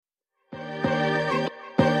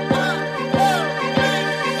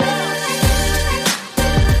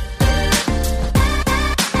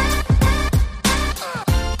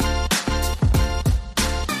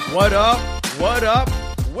What up? What up?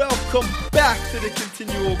 Welcome back to the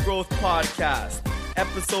Continual Growth Podcast,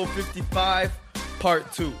 episode 55, part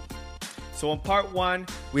 2. So in part 1,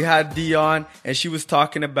 we had Dion, and she was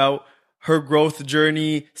talking about her growth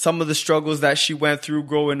journey, some of the struggles that she went through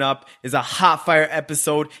growing up. Is a hot fire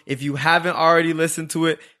episode. If you haven't already listened to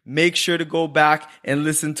it, make sure to go back and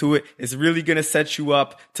listen to it. It's really going to set you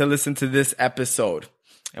up to listen to this episode.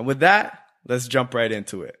 And with that, let's jump right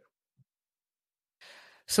into it.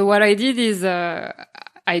 So what I did is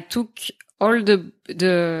I took all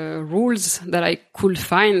the rules that I could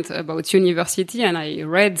find about university, and I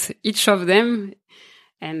read each of them.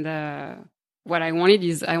 And what I wanted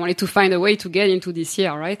is I wanted to find a way to get into this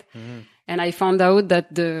year, right? Mm-hmm. And I found out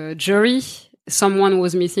that the jury, someone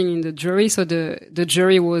was missing in the jury, so the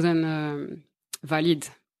jury wasn't valid.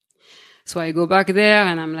 So I go back there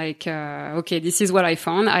and I'm like, okay, this is what I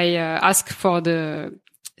found. I asked for the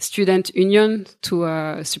student union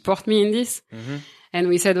to support me in this. Mm-hmm. And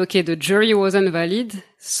we said, okay, the jury wasn't valid.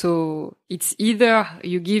 So it's either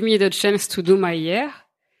you give me the chance to do my year,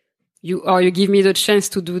 or you give me the chance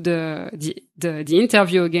to do the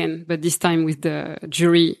interview again, but this time with the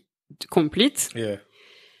jury complete. Yeah.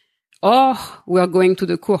 Or we are going to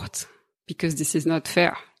the court because this is not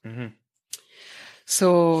fair. Mm-hmm.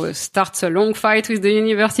 So starts a long fight with the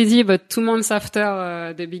university, but 2 months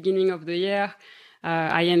after the beginning of the year,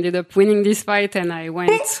 I ended up winning this fight, and I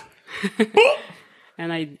went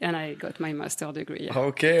and I got my master's degree. Yeah.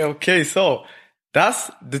 Okay. So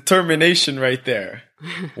that's determination right there.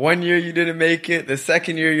 1 year you didn't make it. The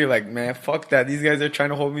second year you're like, man, fuck that. These guys are trying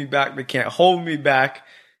to hold me back. They can't hold me back.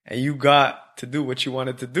 And you got to do what you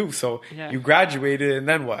wanted to do. So you graduated, and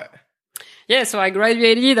then what? Yeah, so I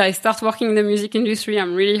graduated. I start working in the music industry.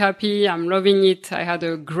 I'm really happy. I'm loving it. I had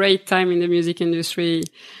a great time in the music industry.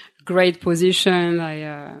 Great position.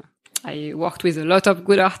 I worked with a lot of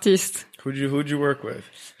good artists. Who'd you work with?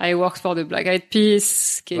 I worked for the Black Eyed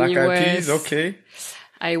Peas, Kanye West. Black Eyed Peas, okay.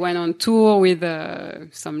 I went on tour with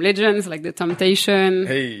some legends like The Temptation,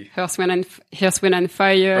 Earth, Wind and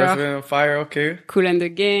Fire. Earth, Wind and Fire, okay. Kool and the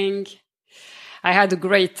Gang. I had a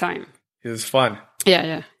great time. It was fun.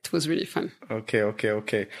 Yeah. It was really fun. Okay.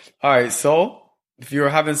 All right, so if you were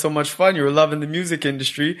having so much fun, you were loving the music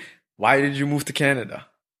industry, why did you move to Canada?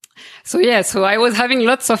 So I was having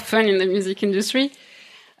lots of fun in the music industry.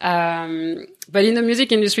 But in the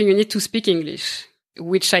music industry, you need to speak English,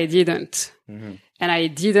 which I didn't. Mm-hmm. And I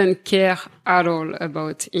didn't care at all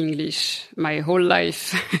about English my whole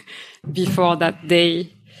life before that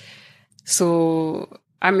day. So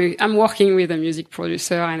I'm working with a music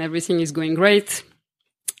producer, and everything is going great.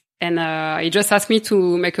 And he just asked me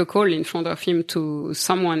to make a call in front of him to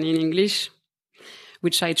someone in English,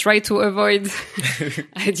 which I tried to avoid.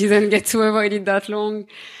 I didn't get to avoid it that long.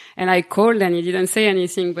 And I called, and he didn't say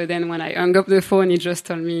anything. But then when I hung up the phone, he just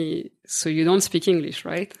told me, so you don't speak English,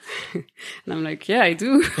 right? And I'm like, yeah, I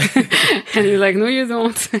do. And he's like, no, you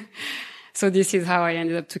don't. So this is how I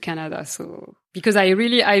ended up to Canada. So because I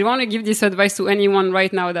want to give this advice to anyone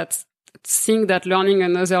right now that think that learning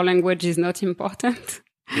another language is not important.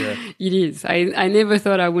 Yeah. It is. I never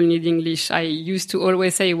thought I would need English. I used to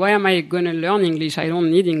always say, why am I going to learn English? I don't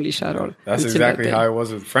need English at all. That's exactly how I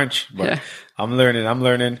was with French. But yeah. I'm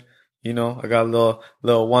learning. You know, I got a little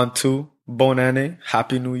 1-2. Bonne année.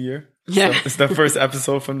 Happy New Year. Yeah. So it's the first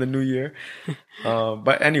episode from the new year.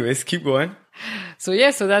 But anyways, keep going. So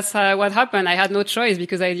that's what happened. I had no choice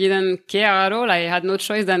because I didn't care at all. I had no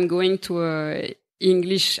choice than going to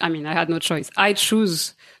English. I had no choice. I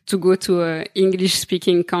choose to go to an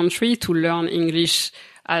English-speaking country to learn English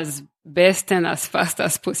as best and as fast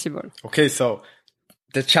as possible. Okay, so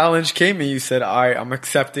the challenge came and you said, all right, I'm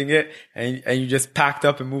accepting it. And you just packed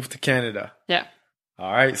up and moved to Canada. Yeah.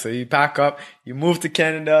 All right, so you pack up, you move to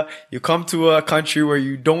Canada, you come to a country where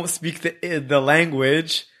you don't speak the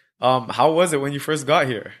language. How was it when you first got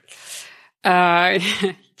here?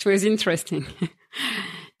 It was interesting.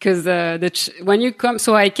 Because when you come,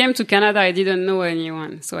 so I came to Canada, I didn't know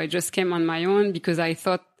anyone. So I just came on my own because I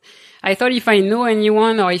thought if I know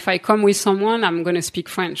anyone or if I come with someone, I'm going to speak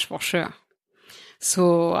French for sure.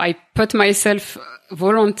 So I put myself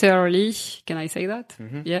voluntarily, can I say that?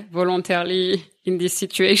 Mm-hmm. Yeah, voluntarily in this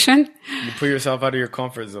situation. You put yourself out of your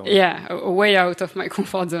comfort zone. Yeah, way out of my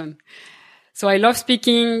comfort zone. So I love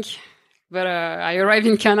speaking, but I arrived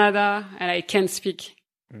in Canada and I can't speak.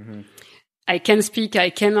 Mm-hmm. I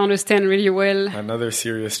can understand really well. Another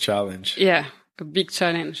serious challenge. Yeah, a big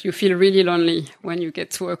challenge. You feel really lonely when you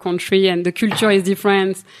get to a country and the culture is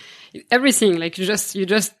different. Everything, like you're just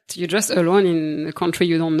alone in a country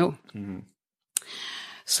you don't know. Mm-hmm.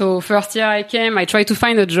 So first year I came, I tried to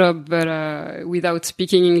find a job, but without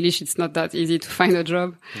speaking English, it's not that easy to find a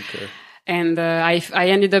job. Okay. And I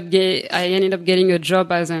ended up getting a job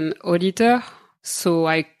as an auditor. So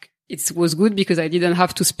it was good because I didn't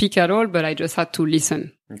have to speak at all, but I just had to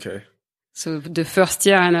listen. Okay. So the first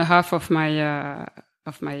year and a half of my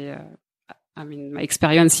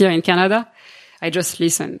experience here in Canada, I just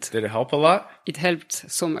listened. Did it help a lot? It helped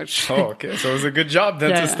so much. Oh, okay. So it was a good job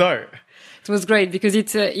then to start. It was great because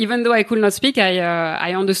even though I could not speak,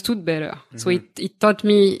 I understood better. Mm-hmm. So it taught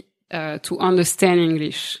me to understand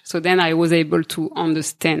English. So then I was able to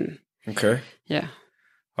understand. Okay. Yeah.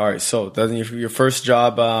 All right. So then your first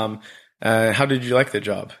job, how did you like the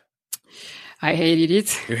job? I hated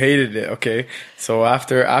it. You hated it. Okay. So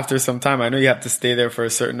after some time, I know you have to stay there for a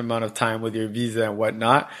certain amount of time with your visa and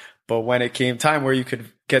whatnot. But when it came time where you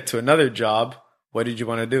could get to another job, what did you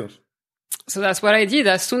want to do? So that's what I did.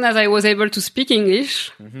 As soon as I was able to speak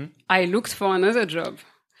English, mm-hmm. I looked for another job.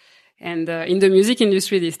 And in the music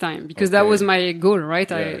industry this time, because that was my goal, right?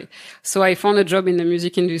 Yeah. So I found a job in the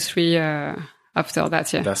music industry after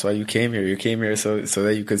that, yeah. That's why you came here. You came here so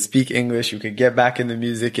that you could speak English, you could get back in the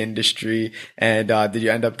music industry. And did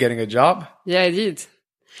you end up getting a job? Yeah, I did.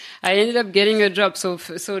 I ended up getting a job. So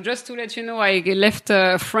just to let you know, I left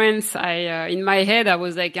France. In my head, I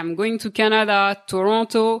was like, I'm going to Canada,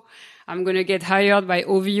 Toronto. I'm going to get hired by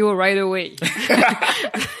OVO right away.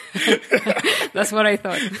 That's what I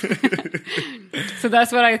thought. So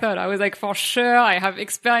that's what I thought. I was like, for sure, I have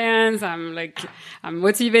experience. I'm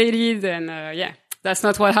motivated. And that's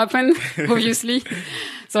not what happened, obviously.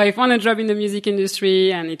 So I found a job in the music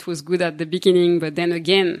industry and it was good at the beginning. But then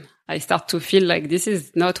again, I start to feel like this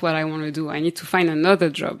is not what I want to do. I need to find another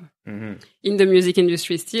job mm-hmm. in the music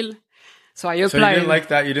industry still. So I applied. So you didn't like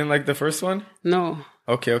that? You didn't like the first one? No.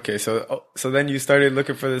 Okay. So then you started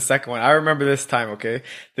looking for the second one. I remember this time, okay?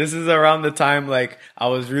 This is around the time, like, I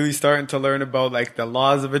was really starting to learn about, like, the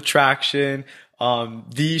laws of attraction.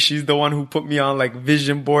 She's the one who put me on, like,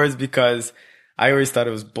 vision boards because I always thought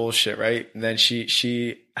it was bullshit, right? And then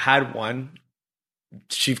she had one.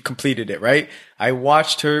 She completed it, right? I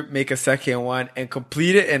watched her make a second one and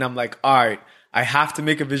complete it. And I'm like, all right, I have to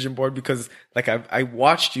make a vision board because like I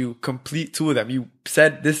watched you complete two of them. You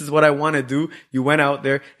said, this is what I want to do. You went out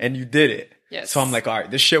there and you did it. Yes. So I'm like, all right,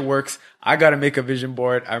 this shit works. I got to make a vision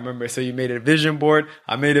board. I remember. So you made a vision board.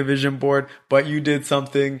 I made a vision board, but you did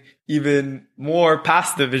something even more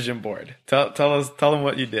past the vision board. Tell them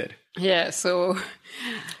what you did. Yeah. So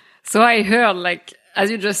I heard, like, as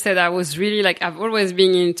you just said, I was really like, I've always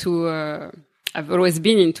been into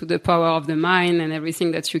the power of the mind and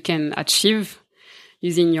everything that you can achieve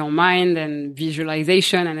using your mind and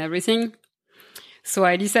visualization and everything. So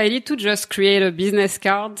I decided to just create a business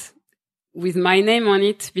card with my name on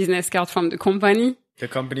it, business card from the company. The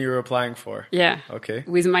company you were applying for? Yeah. Okay.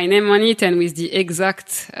 With my name on it and with the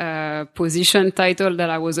exact position title that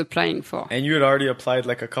I was applying for. And you had already applied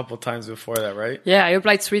like a couple times before that, right? Yeah, I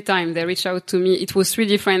applied 3 times. They reached out to me. It was 3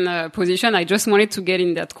 different positions. I just wanted to get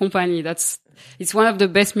in that company. It's one of the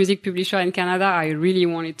best music publishers in Canada. I really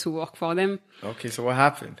wanted to work for them. Okay, so what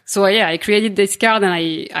happened? So yeah, I created this card and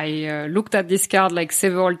I looked at this card like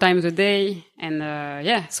several times a day. And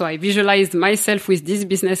so I visualized myself with this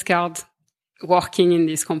business card working in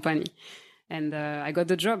this company. And I got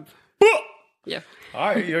the job. Yeah. All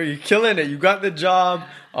right, you're killing it. You got the job,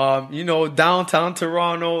 downtown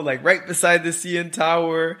Toronto, like right beside the CN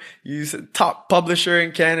Tower. You're top publisher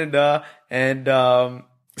in Canada. And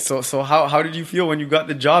so how did you feel when you got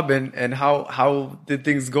the job and how did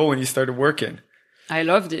things go when you started working? I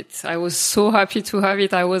loved it. I was so happy to have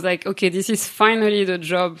it. I was like, okay, this is finally the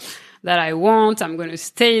job that I want. I'm going to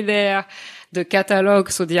stay there. The catalog,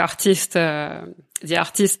 so the artists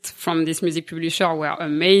from this music publisher were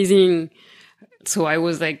amazing. So I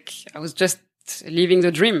was just living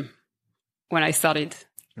the dream when I started.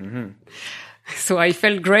 Mm-hmm. So I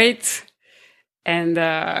felt great. And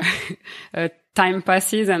time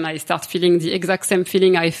passes and I start feeling the exact same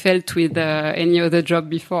feeling I felt with any other job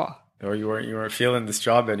before. Or you weren't feeling this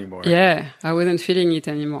job anymore. Yeah, I wasn't feeling it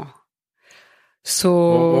anymore.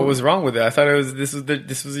 So what was wrong with it? I thought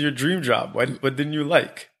this was your dream job. What didn't you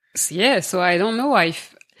like? Yeah, so I don't know. I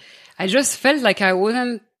just felt like it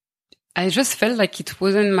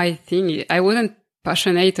wasn't my thing. I wasn't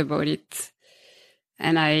passionate about it.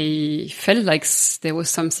 And I felt like there was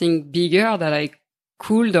something bigger that I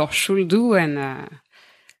could or should do. And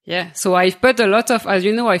so I've put lots of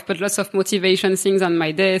motivation things on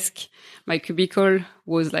my desk. My cubicle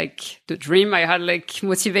was like the dream. I had like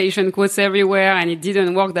motivation quotes everywhere and it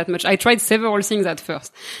didn't work that much. I tried several things at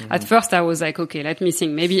first. At first I was like, okay, let me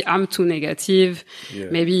think. Maybe I'm too negative. Yeah.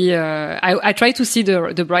 Maybe, I tried to see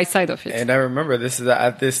the bright side of it. And I remember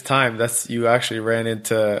at this time, you actually ran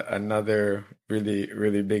into another really,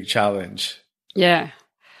 really big challenge. Yeah.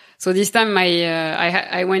 So this time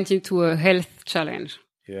I went into a health challenge.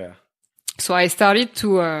 Yeah. So I started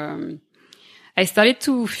to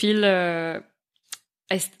feel,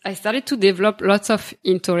 I started to develop lots of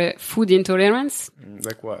food intolerance.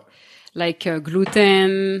 Like what? Like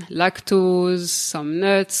gluten, lactose, some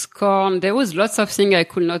nuts, corn. There was lots of things I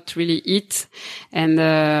could not really eat. And,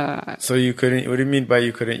 so you couldn't, what do you mean by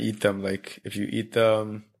you couldn't eat them? Like if you eat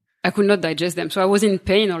them? I could not digest them. So I was in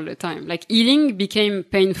pain all the time. Like eating became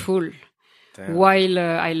painful. Damn. While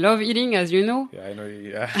I love eating, as you know. Yeah, I know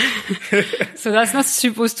you. Yeah. So that's not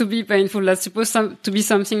supposed to be painful. That's supposed to be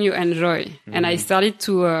something you enjoy. And I started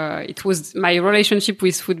to, my relationship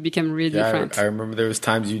with food became really different. I remember there was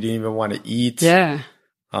times you didn't even want to eat. Yeah.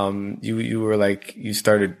 You were like, you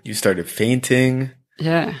started fainting.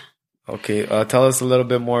 Yeah. Okay. Tell us a little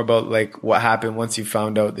bit more about like what happened once you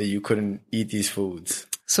found out that you couldn't eat these foods.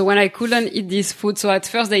 So when I couldn't eat this food, so at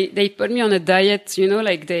first they put me on a diet,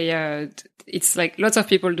 like it's like lots of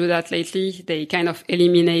people do that lately. They kind of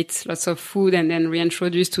eliminate lots of food and then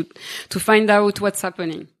reintroduce to find out what's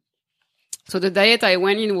happening. So the diet I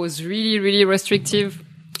went in was really, really restrictive.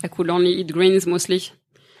 I could only eat greens mostly.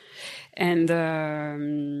 And,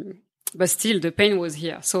 but still the pain was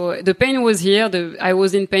here. So the pain was here. I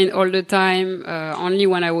was in pain all the time, only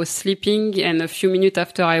when I was sleeping, and a few minutes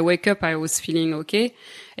after I wake up, I was feeling okay.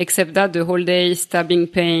 Except that the whole day, stabbing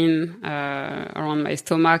pain, around my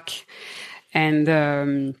stomach. And,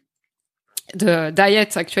 the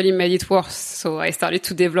diet actually made it worse. So I started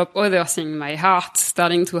to develop other things. My heart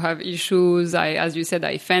starting to have issues. As you said,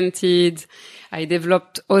 I fainted. I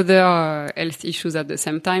developed other health issues at the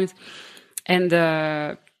same time. And,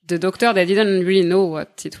 the doctor, they didn't really know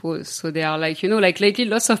what it was. So they are like, like lately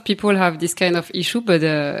lots of people have this kind of issue, but,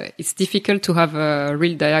 it's difficult to have a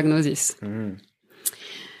real diagnosis. Mm-hmm.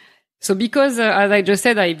 So because, as I just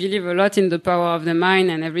said, I believe a lot in the power of the mind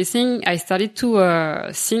and everything, I started to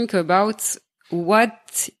think about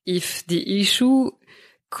what if the issue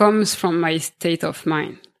comes from my state of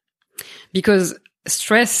mind. Because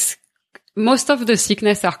stress, most of the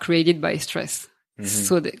sickness are created by stress. Mm-hmm.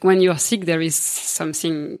 So when you're sick, there is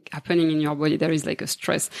something happening in your body. There is like a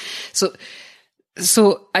stress.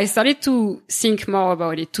 So I started to think more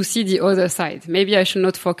about it, to see the other side. Maybe I should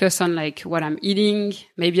not focus on like what I'm eating.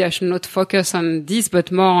 Maybe I should not focus on this,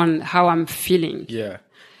 but more on how I'm feeling. Yeah.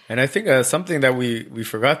 And I think something that we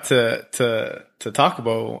forgot to talk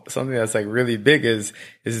about, something that's like really big is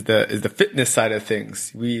the fitness side of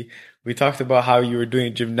things. We talked about how you were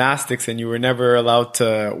doing gymnastics and you were never allowed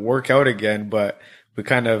to work out again, but we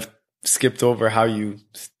kind of skipped over how you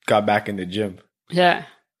got back in the gym. Yeah.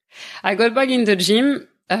 I got back in the gym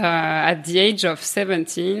at the age of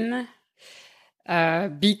 17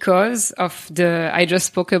 because of I just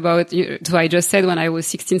spoke about, so I just said when I was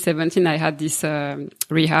 16, 17, I had this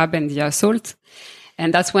rehab and the assault.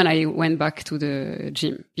 And that's when I went back to the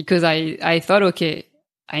gym because I thought, okay,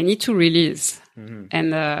 I need to release. Mm-hmm.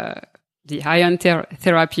 And the ion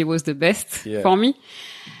therapy was the best for me.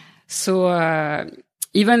 So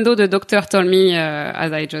even though the doctor told me,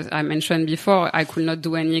 as I mentioned before, I could not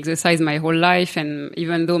do any exercise my whole life, and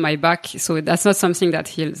even though my back, so that's not something that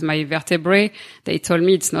heals my vertebrae, they told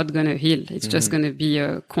me it's not going to heal. It's just going to be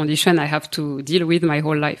a condition I have to deal with my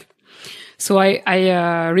whole life. So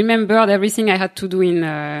I remembered everything I had to do in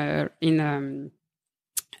the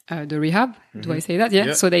rehab. Mm-hmm. Do I say that?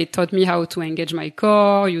 Yeah. So they taught me how to engage my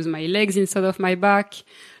core, use my legs instead of my back,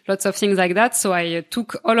 lots of things like that. So I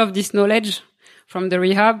took all of this knowledge from the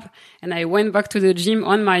rehab and I went back to the gym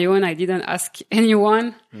on my own. I didn't ask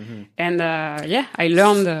anyone. Mm-hmm. And, I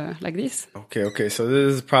learned like this. Okay. So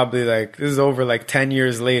this is over like 10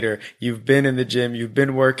 years later. You've been in the gym. You've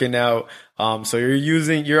been working out. So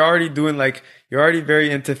you're already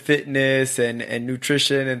very into fitness and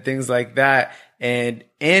nutrition and things like that. And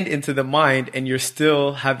into the mind, and you're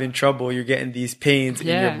still having trouble. You're getting these pains in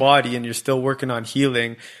your body and you're still working on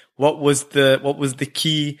healing. What was the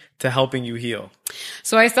key to helping you heal?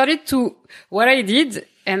 So I started what I did,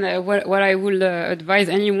 and what I would advise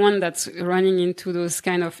anyone that's running into those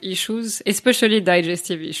kind of issues, especially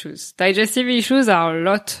digestive issues. Digestive issues are a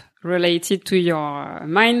lot related to your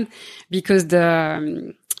mind because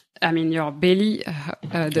your belly,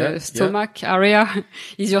 the stomach area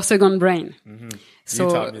is your second brain. Mm-hmm. So,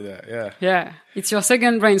 you taught me that, yeah. Yeah, it's your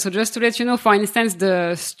second brain. So just to let you know, for instance,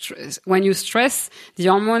 when you stress, the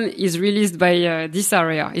hormone is released by this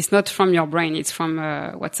area. It's not from your brain. It's from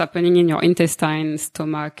what's happening in your intestine,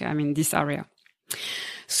 stomach. I mean, this area.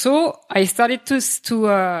 So I started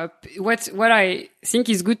to what I think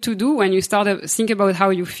is good to do when you start to think about how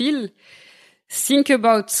you feel. Think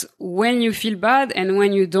about when you feel bad and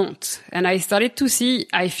when you don't. And I started to see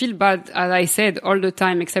I feel bad, as I said, all the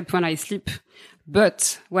time except when I sleep.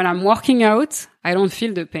 But when I'm working out, I don't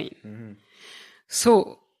feel the pain. Mm-hmm.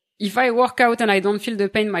 So if I work out and I don't feel the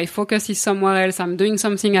pain, my focus is somewhere else. I'm doing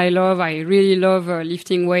something I love. I really love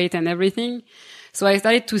lifting weight and everything. So I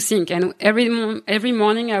started to think, and every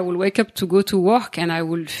morning I will wake up to go to work, and I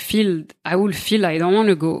will feel I don't want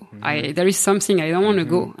to go. Mm-hmm. There is something I don't want to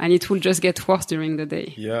go, and it will just get worse during the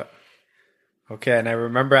day. Yeah. Okay. And I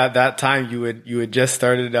remember at that time you had just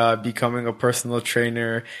started becoming a personal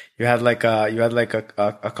trainer. You had like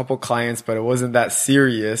a couple clients, but it wasn't that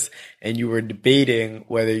serious, and you were debating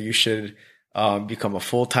whether you should become a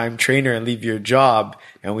full-time trainer and leave your job.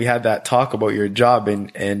 And we had that talk about your job,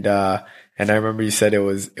 and I remember you said it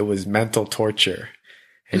was mental torture,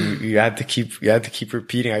 and you had to keep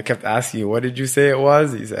repeating. I kept asking you, what did you say it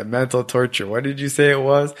was? You said mental torture. What did you say it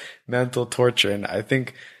was? Mental torture. And I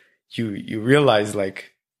think you realized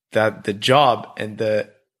like that the job and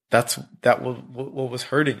what was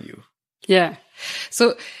hurting you. Yeah.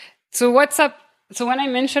 So what's up? So when I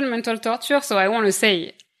mentioned mental torture, so I want to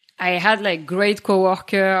say, I had like great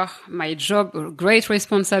coworker, my job, great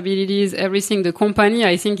responsibilities, everything. The company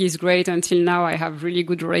I think is great until now. I have really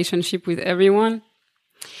good relationship with everyone.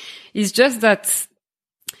 It's just that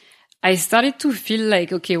I started to feel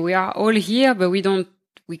like, okay, we are all here, but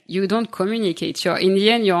you don't communicate. In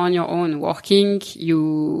the end, you're on your own working.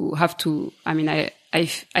 You have to, I mean,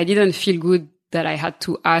 I didn't feel good that I had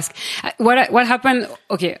to ask. What happened?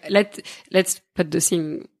 Okay, let's put the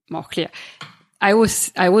thing more clear. I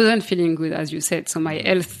wasn't feeling good, as you said. So my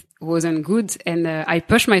health wasn't good. And I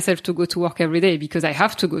pushed myself to go to work every day because I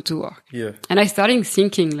have to go to work. Yeah. And I started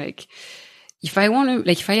thinking like, if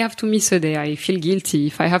I have to miss a day, I feel guilty.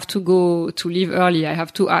 If I have to leave early, I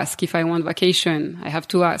have to ask. If I want vacation, I have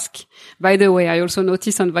to ask. By the way, I also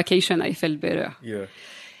noticed on vacation, I felt better. Yeah.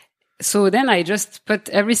 So then I just put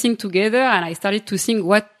everything together and I started to think,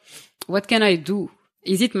 what can I do?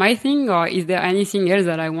 Is it my thing or is there anything else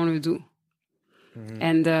that I want to do? Mm-hmm.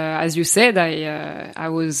 And as you said, I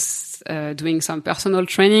was doing some personal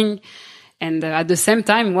training, and at the same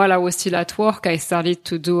time, while I was still at work, I started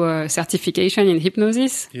to do a certification in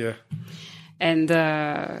hypnosis. Yeah. And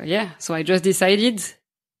so I just decided.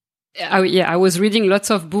 I was reading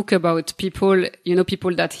lots of books about people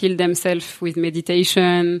that heal themselves with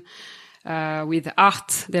meditation, with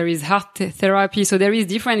art. There is art therapy, so there is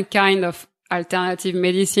different kind of alternative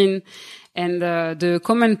medicine, and the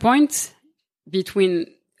common point between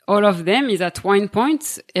all of them is at one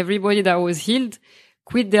point, everybody that was healed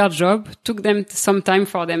quit their job, took them some time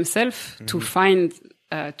for themselves to find,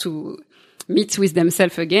 to meet with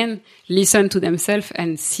themselves again, listen to themselves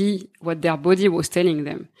and see what their body was telling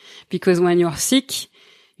them. Because when you're sick,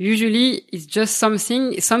 usually it's just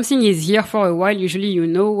something is here for a while. Usually you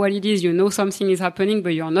know what it is, you know something is happening,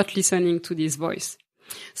 but you're not listening to this voice.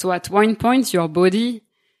 So at one point, your body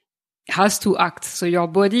has to act. So your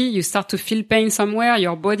body, you start to feel pain somewhere.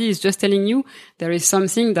 Your body is just telling you there is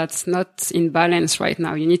something that's not in balance right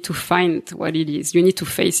now. You need to find what it is. You need to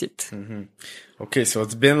face it. Mm-hmm. Okay. So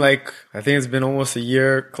it's been I think it's been almost a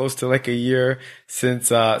year, close to like a year since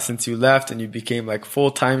you left and you became like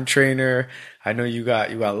full-time trainer. I know you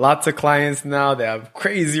got lots of clients now. They have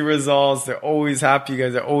crazy results. They're always happy. You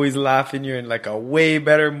guys are always laughing. You're in like a way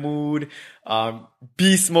better mood.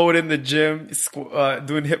 Beast mode in the gym,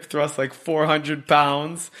 doing hip thrusts like 400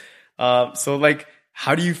 pounds. So like,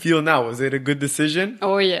 how do you feel now? Was it a good decision?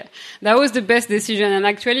 Oh yeah, that was the best decision. And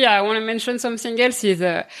actually, I want to mention something else is,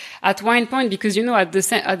 at one point, because, at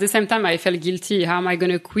the same time, I felt guilty. How am I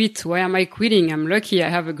going to quit? Why am I quitting? I'm lucky. I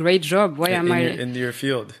have a great job. Why am I in your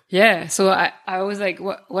field? Yeah. So I was like,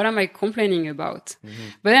 what am I complaining about? Mm-hmm.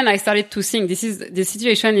 But then I started to think the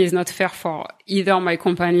situation is not fair for either my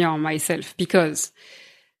company or myself, because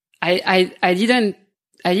I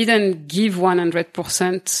didn't give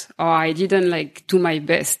 100% or I didn't do my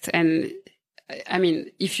best. And I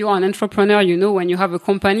mean, if you're an entrepreneur, when you have a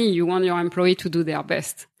company, you want your employee to do their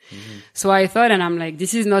best. Mm-hmm. So I thought, and I'm like,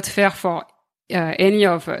 this is not fair for any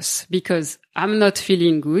of us because I'm not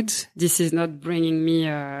feeling good. This is not bringing me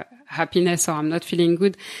happiness, or I'm not feeling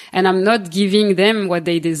good. And I'm not giving them what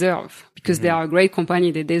they deserve because they are a great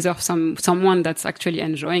company. They deserve someone that's actually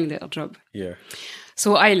enjoying their job. Yeah.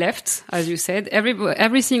 So I left, as you said.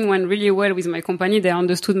 Everything went really well with my company. They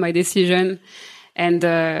understood my decision, and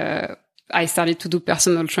I started to do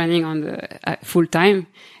personal training on the full time,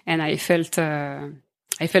 and I felt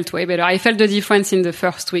way better. I felt the difference in the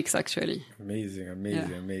first weeks, actually.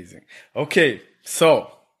 Amazing. Okay,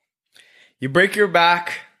 so you break your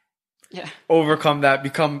back, overcome that,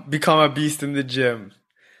 become a beast in the gym.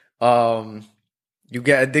 You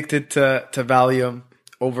get addicted to Valium,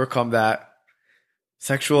 overcome that.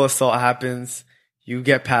 Sexual assault happens. You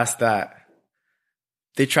get past that.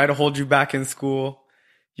 They try to hold you back in school.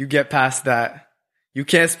 You get past that. You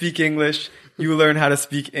can't speak English. You learn how to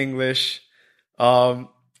speak English. And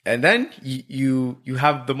then you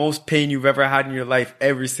have the most pain you've ever had in your life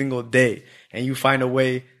every single day. And you find a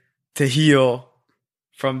way to heal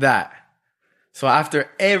from that. So after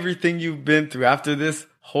everything you've been through, after this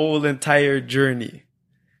whole entire journey,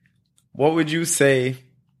 what would you say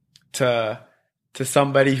to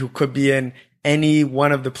somebody who could be in any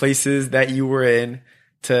one of the places that you were in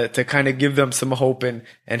to kind of give them some hope and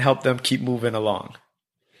help them keep moving along?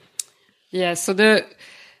 Yeah. So the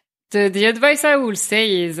advice I will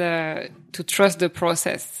say is to trust the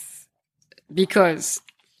process, because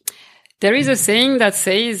there is a saying that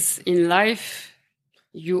says in life,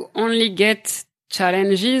 you only get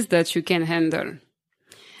challenges that you can handle.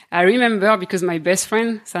 I remember because my best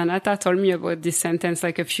friend, Sanata, told me about this sentence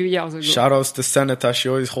like a few years ago. Shout outs to Sanata. She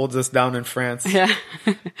always holds us down in France. Yeah.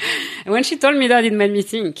 And when she told me that, it made me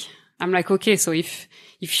think. I'm like, okay, so if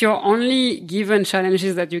you're only given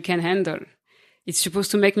challenges that you can handle, it's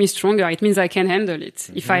supposed to make me stronger. It means I can handle it.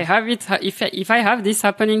 Mm-hmm. If I have it, if I have this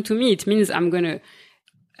happening to me, it means I'm going to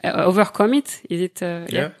overcome it. Is it?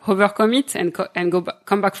 Overcome it and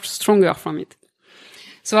come back stronger from it.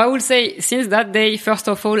 So I would say since that day, first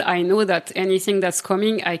of all, I know that anything that's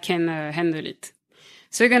coming, I can handle it.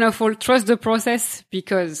 Second of all, trust the process,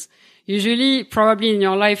 because usually probably in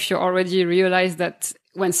your life, you already realize that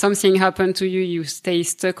when something happened to you, you stay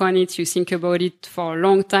stuck on it. You think about it for a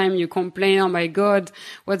long time. You complain, oh my God,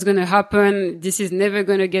 what's going to happen? This is never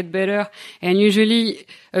going to get better. And usually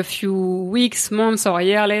a few weeks, months or a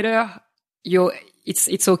year later,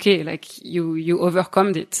 it's okay. Like you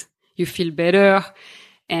overcome it. You feel better.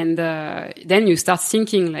 And then you start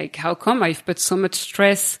thinking, like, how come I've put so much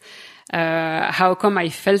stress? How come I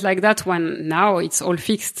felt like that when now it's all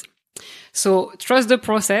fixed? So trust the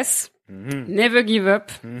process. Mm-hmm. Never give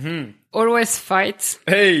up. Mm-hmm. Always fight.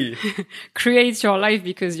 Hey! Create your life,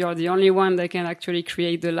 because you're the only one that can actually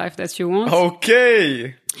create the life that you want.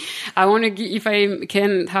 Okay! I want to give, if I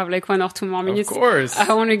can have like 1 or 2 more minutes. Of course.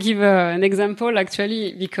 I want to give an example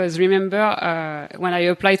actually, because remember, when I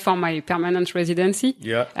applied for my permanent residency,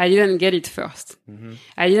 I didn't get it first. Mm-hmm.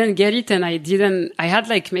 I didn't get it, and I had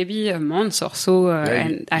like maybe a month or so,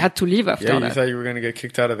 and I had to leave after that. Yeah, you thought you were going to get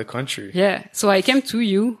kicked out of the country. Yeah. So I came to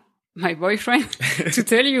you, my boyfriend, to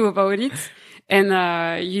tell you about it. And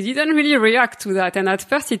you didn't really react to that. And at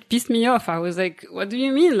first it pissed me off. I was like, what do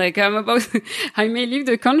you mean? Like I may leave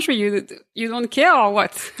the country. You don't care or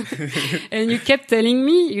what? And you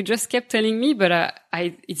just kept telling me, but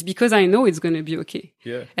it's because I know it's going to be okay.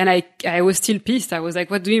 Yeah. And I was still pissed. I was like,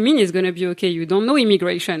 what do you mean it's going to be okay? You don't know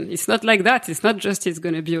immigration. It's not like that. It's not just it's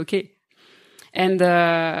going to be okay. And,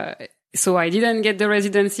 so I didn't get the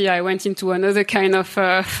residency. I went into another kind of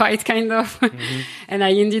fight, mm-hmm. And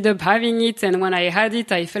I ended up having it. And when I had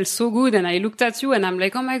it, I felt so good. And I looked at you and I'm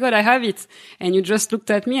like, oh my God, I have it. And you just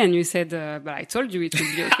looked at me and you said, but I told you it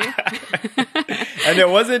would be okay. And it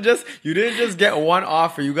wasn't you didn't just get one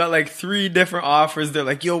offer. You got like 3 different offers. They're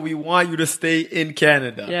like, yo, we want you to stay in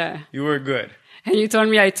Canada. Yeah. You were good. And you told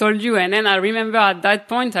me, I told you. And then I remember at that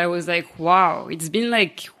point, I was like, wow, it's been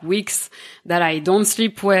like weeks that I don't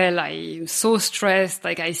sleep well. I'm so stressed.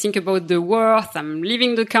 Like I think about the worth. I'm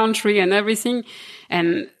leaving the country and everything.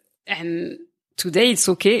 And today it's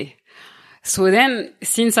okay. So then,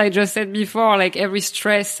 since I just said before, like every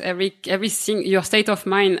stress, everything, your state of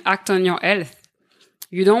mind act on your health.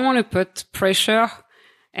 You don't want to put pressure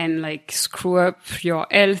and like screw up your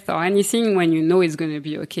health or anything when you know it's going to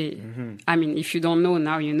be okay. Mm-hmm. I mean, if you don't know,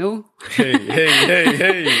 now you know.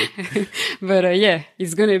 Hey. But yeah,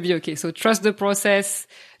 it's going to be okay. So trust the process.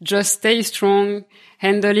 Just stay strong.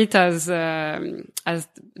 Handle it as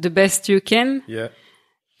the best you can. Yeah.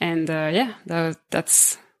 And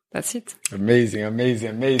that's it.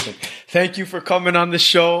 Amazing. Thank you for coming on the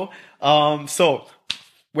show. So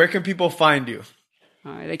where can people find you?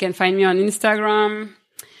 They can find me on Instagram.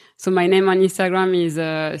 So my name on Instagram is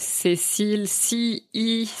Cécile,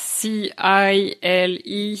 CECILE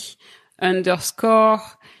 _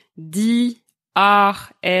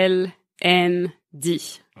 DRLAND. Okay.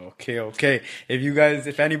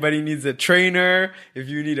 If anybody needs a trainer, if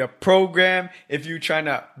you need a program, if you're trying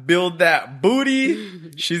to build that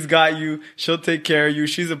booty, she's got you. She'll take care of you.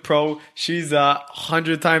 She's a pro. She's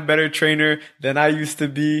 100 times better trainer than I used to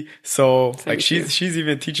be. So she's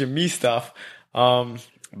even teaching me stuff.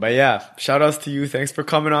 But yeah, shout outs to you. Thanks for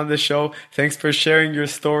coming on the show. Thanks for sharing your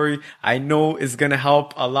story. I know it's going to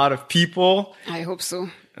help a lot of people. I hope so.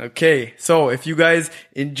 Okay, so if you guys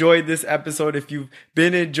enjoyed this episode, if you've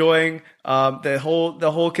been enjoying the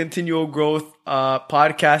whole Continual Growth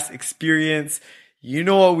podcast experience, you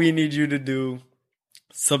know what we need you to do.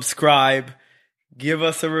 Subscribe, give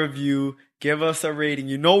us a review, give us a rating.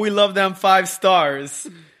 You know we love them 5 stars.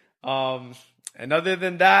 And other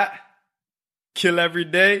than that, kill every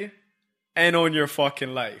day and own your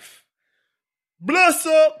fucking life. Bless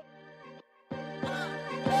up!